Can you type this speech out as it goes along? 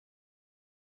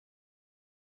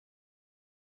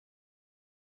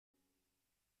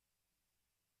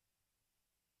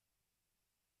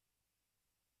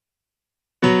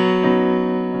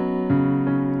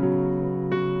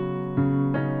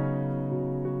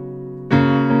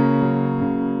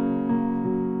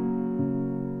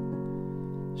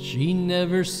She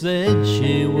never said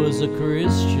she was a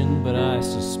Christian, but I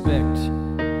suspect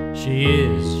she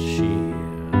is. She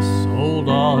sold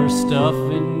all her stuff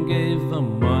and gave the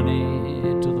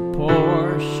money to the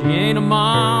poor. She ain't a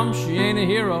mom, she ain't a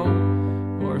hero,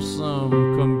 or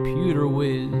some computer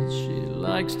whiz. She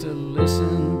likes to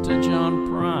listen to John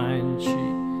Prine.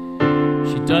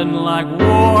 She doesn't like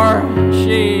war.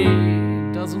 She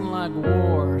doesn't like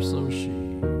war, so she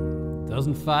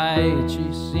doesn't fight.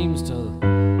 She seems to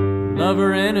love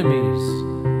her enemies,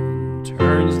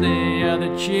 turns the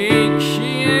other cheek.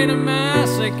 She ain't a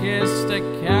masochist, a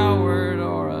coward,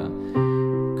 or a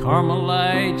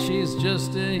Carmelite. She's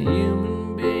just a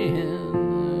human being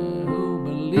who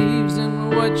believes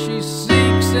in what she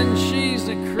seeks, and she's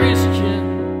a Christian,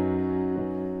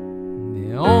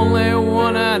 the only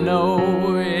one I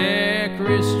know, yeah,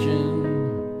 Christian.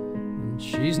 And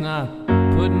she's not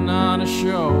putting on a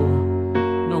show,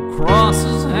 no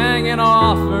crosses hanging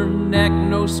off her neck,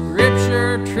 no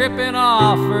scripture tripping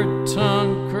off her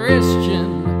tongue.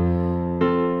 Christian,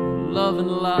 loving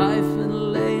life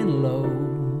and laying low.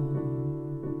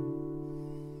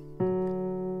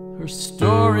 Her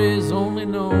story's only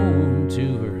known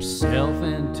to herself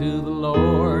and to the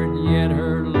Lord, yet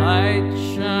her light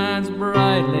shines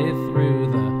brightly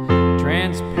through the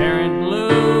transparent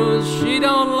blues. She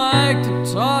don't like to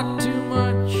talk too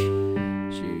much.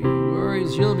 She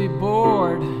worries you'll be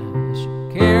bored. She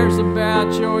cares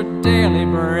about your daily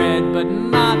bread, but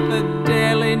not the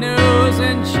daily news.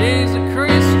 And she's a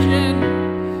Christian,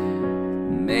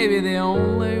 maybe the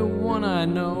only one I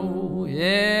know,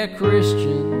 yeah,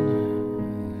 Christian.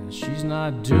 She's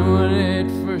not doing it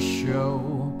for show,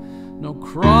 no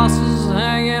crosses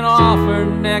hanging off her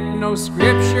neck, no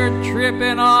scripture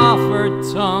tripping off her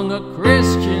tongue. A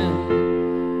Christian,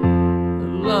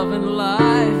 loving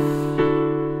life